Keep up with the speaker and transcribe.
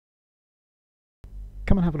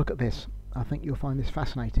Come and have a look at this. I think you'll find this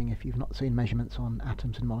fascinating if you've not seen measurements on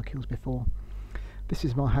atoms and molecules before. This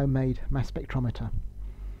is my homemade mass spectrometer.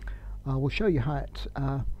 I will show you how it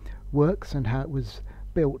works and how it was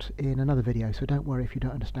built in another video, so don't worry if you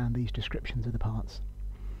don't understand these descriptions of the parts.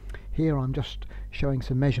 Here I'm just showing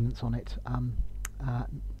some measurements on it,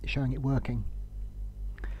 showing it working.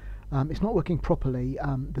 It's not working properly.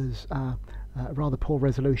 There's rather poor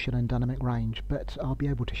resolution and dynamic range, but I'll be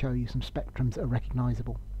able to show you some spectrums that are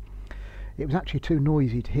recognisable. It was actually too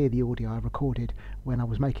noisy to hear the audio I recorded when I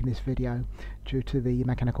was making this video due to the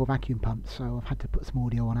mechanical vacuum pump, so I've had to put some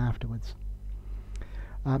audio on afterwards.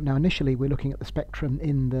 Now initially we're looking at the spectrum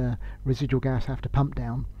in the residual gas after pump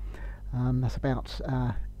down. That's about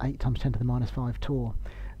 8 × 10⁻⁵ torr.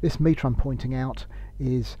 This meter I'm pointing out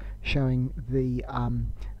is showing the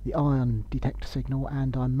ion detector signal,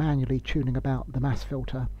 and I'm manually tuning about the mass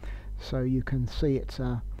filter so you can see it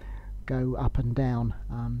go up and down.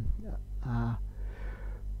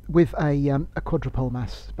 With a quadrupole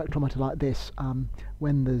mass spectrometer like this,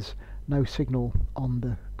 when there's no signal on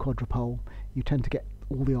the quadrupole, you tend to get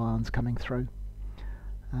all the ions coming through,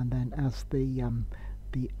 and then as the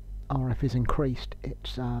RF is increased,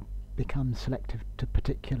 it becomes selective to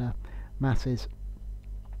particular masses.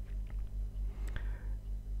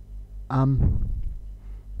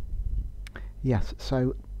 Yes,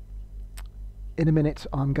 so in a minute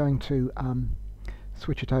I'm going to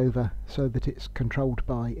switch it over so that it's controlled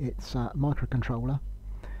by its microcontroller,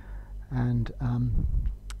 and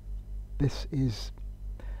this is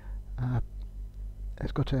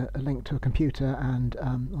it's got a link to a computer, and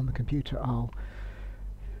on the computer I'll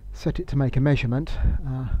set it to make a measurement.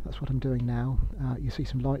 That's what I'm doing now. You see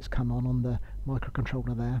some lights come on the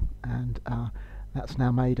microcontroller there, and that's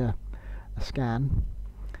now made a scan,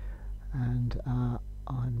 and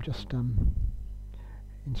I'm just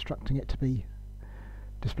instructing it to be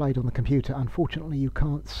displayed on the computer. Unfortunately you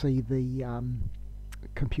can't see the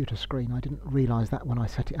computer screen. I didn't realise that when I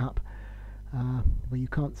set it up. Well, you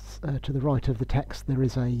can't, to the right of the text there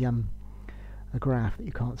is a graph that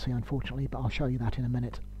you can't see, unfortunately, but I'll show you that in a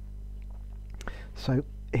minute. So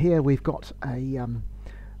here we've got a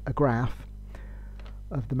graph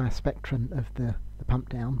of the mass spectrum of the pump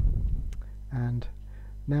down, and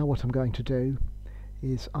now what I'm going to do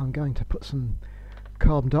is I'm going to put some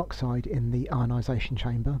carbon dioxide in the ionisation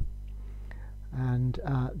chamber, and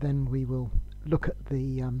then we will look at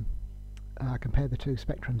the compare the two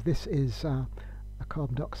spectrums. This is a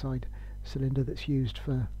carbon dioxide cylinder that's used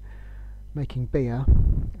for making beer,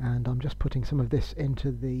 and I'm just putting some of this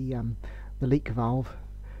into the leak valve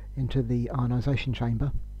into the ionisation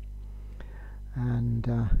chamber, and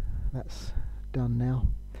that's done now.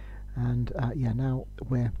 And yeah, now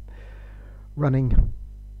we're running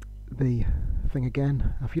the thing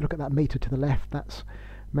again. If you look at that meter to the left, that's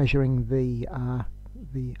measuring the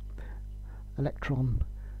electron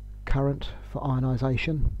current for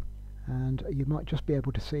ionisation, and you might just be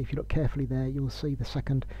able to see, if you look carefully there, you'll see the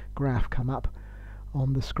second graph come up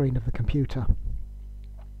on the screen of the computer.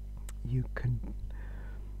 You can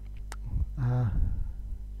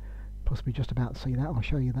possibly just about see that. I'll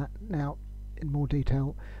show you that now in more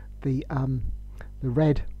detail. The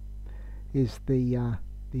red is the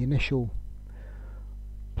initial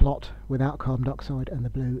plot without carbon dioxide, and the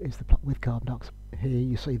blue is the plot with carbon dioxide. Here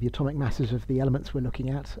you see the atomic masses of the elements we're looking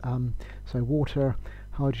at. So water,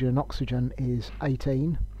 hydrogen and oxygen is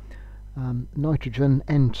 18, nitrogen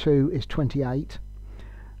N2 is 28,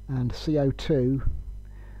 and CO2,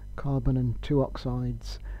 carbon and 2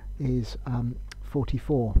 oxides, is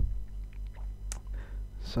 44.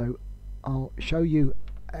 So I'll show you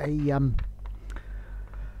a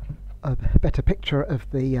better picture of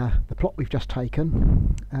the plot we've just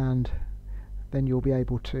taken, and then you'll be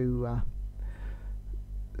able to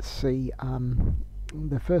see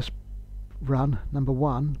the first run, number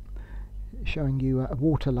 1, showing you a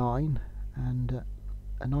water line and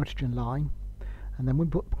a nitrogen line, and then when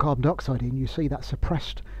we put carbon dioxide in, you see that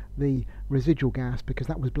suppressed the residual gas because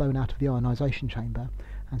that was blown out of the ionisation chamber,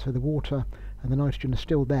 and so the water and the nitrogen are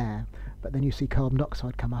still there, but then you see carbon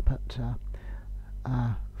dioxide come up at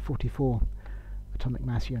 44 atomic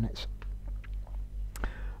mass units.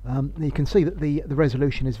 You can see that the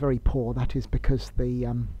resolution is very poor. That is because the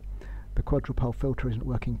quadrupole filter isn't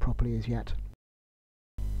working properly as yet.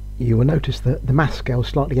 You will notice that the mass scale is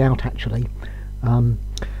slightly out actually.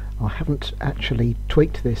 I haven't actually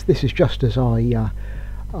tweaked this. This is just as I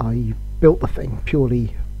built the thing,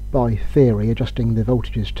 purely by theory, adjusting the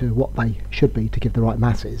voltages to what they should be to give the right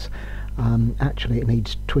masses. Actually it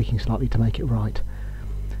needs tweaking slightly to make it right.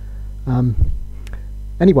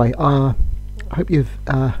 Anyway, I hope you've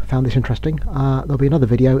found this interesting. There'll be another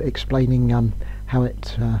video explaining how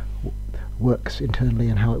it works internally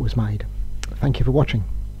and how it was made. Thank you for watching.